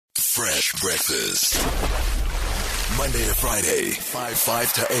Fresh breakfast. Monday to Friday,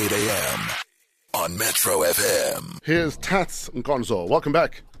 5 to 8 a.m. on Metro FM. Here's Tats Nkonzo. Welcome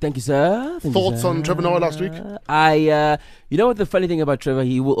back. Thank you, sir. Thoughts on Trevor Noah last week? You know what the funny thing about Trevor?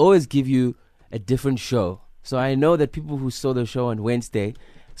 He will always give you a different show. So I know that people who saw the show on Wednesday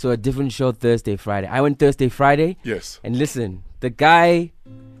saw a different show Thursday, Friday. I went Thursday, Friday. Yes. And listen, the guy,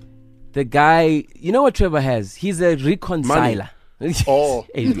 you know what Trevor has? He's a reconciler. Oh,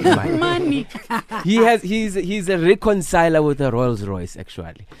 money. He's a reconciler with a Rolls Royce,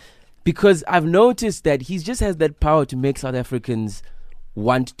 actually. Because I've noticed that he just has that power to make South Africans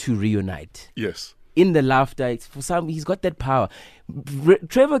want to reunite. yes. In the laughter, he's got that power.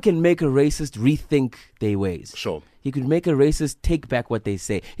 Trevor can make a racist rethink their ways. Sure. He could make a racist take back what they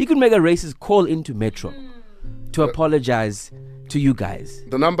say. He could make a racist call into Metro to apologize to you guys.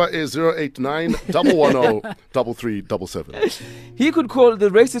 The number is 089 110 3377. He could call, the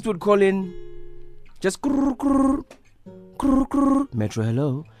racist would call in, just grrr, grrr, grrr, grrr. Metro,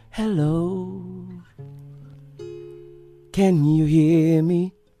 hello, hello. Can you hear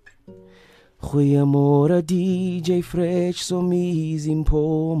me? Goeiemorgen DJ Fresh, so me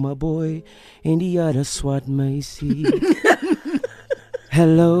Zimpo, my boy, and the other swat meisie.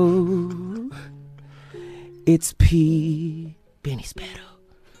 Hello, it's Benny Sparrow.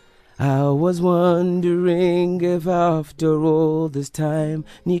 I was wondering if after all this time,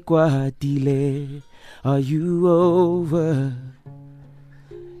 Nikwatile, are you over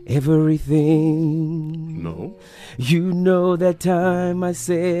everything? No. You know that time I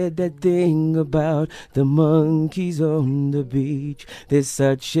said that thing about the monkeys on the beach. There's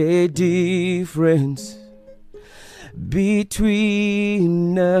such a difference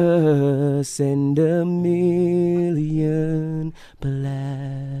between us and a million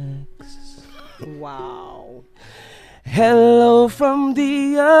blacks. Wow. Hello from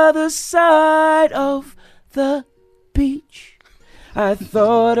the other side of the beach. I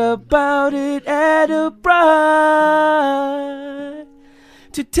thought about it at a bride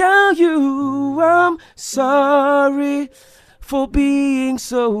to tell you I'm sorry for being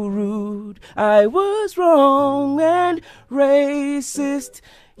so rude. I was wrong and racist.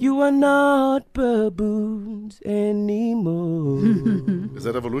 You are not baboons anymore. Is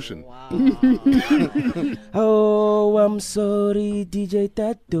that evolution? Wow. Oh, I'm sorry, DJ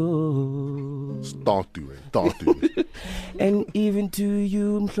Tato. Start doing. And even to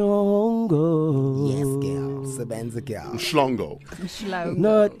you, Mhlongo. Yes, girl. Sabanza girl. Shlongo.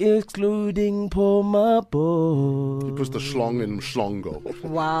 Not excluding Poma Boy. He puts the schlong in Shlongo.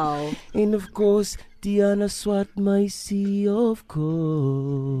 Wow. And of course, Diana Swat Maisi, of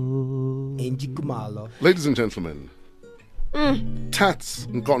course. Angie Kumalo. Ladies and gentlemen, Tats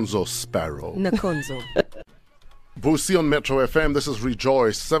Nkonzo Sparrow. Nkonzo. Busi on Metro FM. This is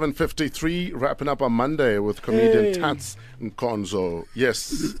Rejoice. 7:53, wrapping up on Monday with comedian Tats Nkonzo.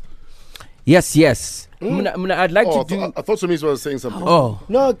 Yes. Yes. I'd like to do. I thought Sumise was saying something. Oh.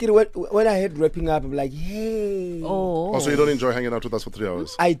 No, kid, when I heard wrapping up, I'm like, hey. Oh. So you don't enjoy hanging out with us for 3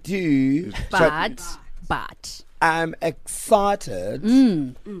 hours? I do. But. I'm excited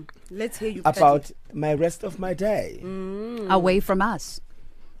Let's hear you about my rest of my day. Away from us.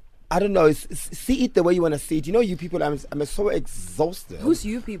 I don't know. See it the way you want to see it. You know, you people, I'm so exhausted. Who's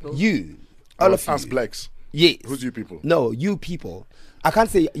you people? You. All of us you. blacks. Yes. Who's you people? No, you people. I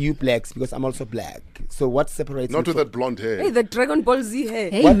can't say you blacks because I'm also black. So what separates Not me with that blonde hair. Hey, the Dragon Ball Z hair.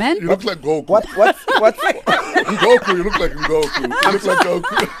 Hey, man. You look like Goku. What? Goku, you look like Goku. You look like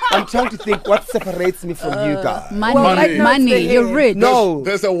Goku. I'm trying to think what separates me from you guys. Money. Well, right now it's the hair. You're rich. No.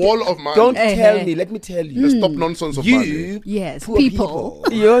 There's a wall of money. Don't Hey, tell hey. me. Let me tell you. There's stop nonsense of money. You, Yes, poor people.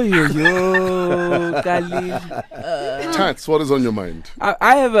 Yo, Khalid. Tats, what is on your mind?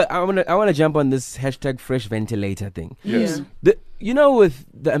 I want to jump on this hashtag fresh ventilator thing. Yes. Yeah. You know, with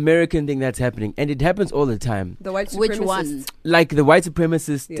the American thing that's happening, and it happens all the time, The white supremacists. Which one? like the white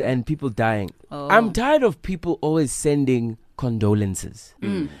supremacists Yeah. and people dying. Oh. I'm tired of people always sending condolences.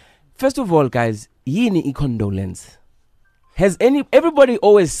 First of all, guys, yini condolence. Everybody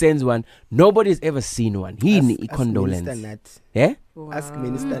always sends one? Nobody's ever seen one. Yini Ask condolence. Minister Nat. Yeah? Wow. Ask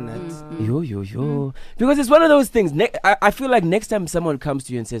Minister Nat. Yo. Because it's one of those things. I feel like next time someone comes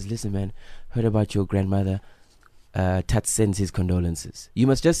to you and says, listen, man, heard about your grandmother. Tats sends his condolences. You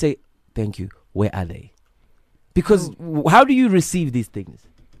must just say, thank you. Where are they? Because how do you receive these things?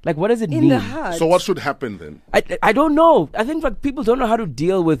 Like, what does it In mean? the heart. So what should happen then? I don't know. I think like people don't know how to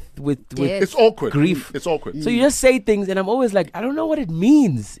deal with Yes. It's awkward. Grief. It's awkward. So you just say things, and I'm always like, I don't know what it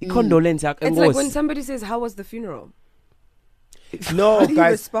means. Condolence. It's like when somebody says, how was the funeral? No, How do you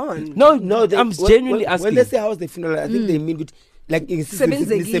guys. respond? No, No, I'm genuinely asking. When they say how was the funeral, I think they mean like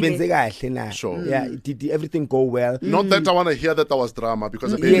Sebenzekile. nisebenze kahle na. Sure. Yeah, did everything go well? Not that I want to hear that there was drama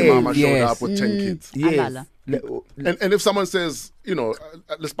because a baby Yes, mama showed yes. up with 10 kids. Yes. Alala. And if someone says, you know,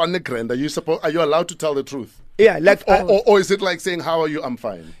 "Let's pan the grand," are you allowed to tell the truth? Yeah, like Or is it like saying, "How are you? I'm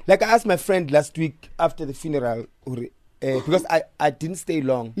fine." like I asked my friend last week after the funeral, because I didn't stay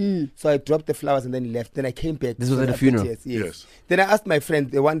long, so I dropped the flowers and then left. Then I came back. This was at a after funeral? tears, Yes. Then I asked my friend,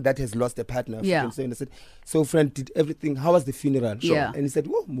 the one that has lost a partner. Yeah. So I said, "So friend, did everything? How was the funeral?" Sure. Yeah. And he said,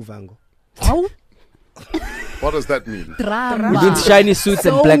 "Oh, muvango." Oh, What does that mean? drama. With shiny suits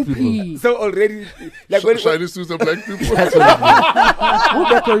and black people. Soapy. So already, like when, Shiny suits and black people. That's what it means. Who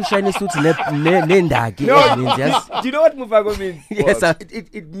back on shiny suits nendagi? No. Means yes. do you know what muvango means? Yes, sir.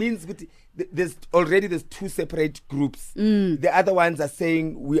 It means there's two separate groups. The other ones are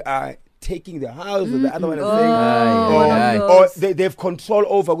saying we are taking the house, or the other one is saying, Aye. or they've control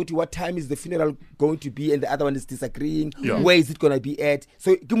over what time is the funeral going to be, and the other one is disagreeing. Yeah. Where is it going to be at?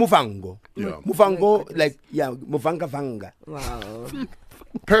 So muvango, Yeah. muvango, like muvanga vanga. Wow.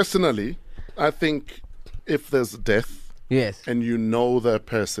 Personally, I think if there's death Yes. and you know the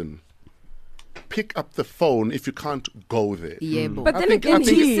person, pick up the phone if you can't go there. Yebo. But I then think- again, I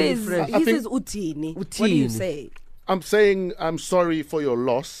think- he says I think- utini. What do you Utini. say? I'm saying I'm sorry for your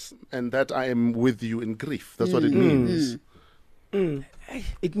loss and that I am with you in grief. That's what it means.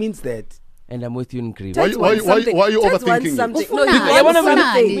 It means that. And I'm with you in grief. Why Tats you- why wants you- why you- something. why you Tats wants overthinking it? something. Ufuna- No, he Yeah, Yeah, wants one of Ufuna-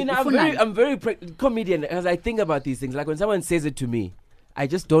 I something. mean, Ufuna- I'm very comedian as I think about these things. Like when someone says it to me, I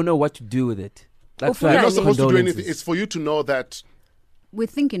just don't know what to do with it. Like, Ufuna- You're not supposed to do condolences. anything. It's for you to know that We're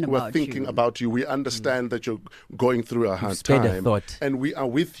thinking about we're thinking you. about you. We understand that you're going through a hard spared a time. thought. And we are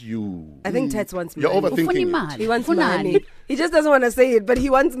with you. I think Tats wants You're money. overthinking Ufuna it. imali. He wants Ufunani? money. He just doesn't want to say it, but he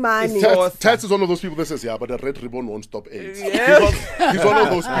wants money. Tats is one of those people that says, yeah, but the red ribbon won't stop AIDS. He's one of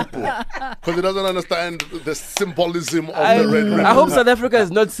those people. Because he doesn't understand the symbolism of the red ribbon. I hope South Africa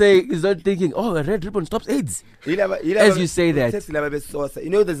is not thinking, oh, a red ribbon stops AIDS. As you say that. You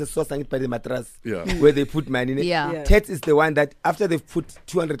know, there's a sauce by the mattress Yeah. where they put money in it. Yeah. Yeah. Tats is the one that after they've put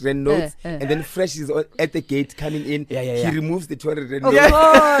 200 rand notes and and then Fresh is at the gate coming in, Yeah. he removes the 200 rand Of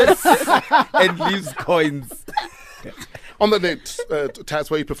notes course. and leaves coins. On the date, Tats,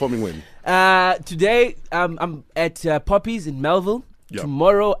 where are you performing when? Today, I'm at Poppy's in Melville. Yeah.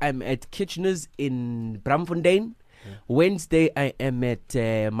 Tomorrow, I'm at Kitchener's in Bramfontein. Wednesday, I am at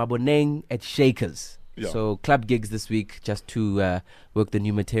Maboneng at Shakers. Yeah. So club gigs this week just to work the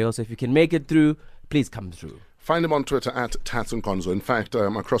new material. So if you can make it through, please come through. Find him on Twitter at Tats Nkonzo. In fact,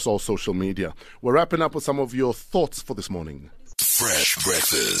 across all social media. We're wrapping up with some of your thoughts for this morning. Fresh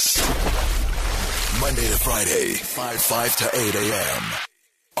breakfast. Monday to Friday, 5 to 8 a.m.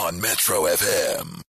 on Metro FM.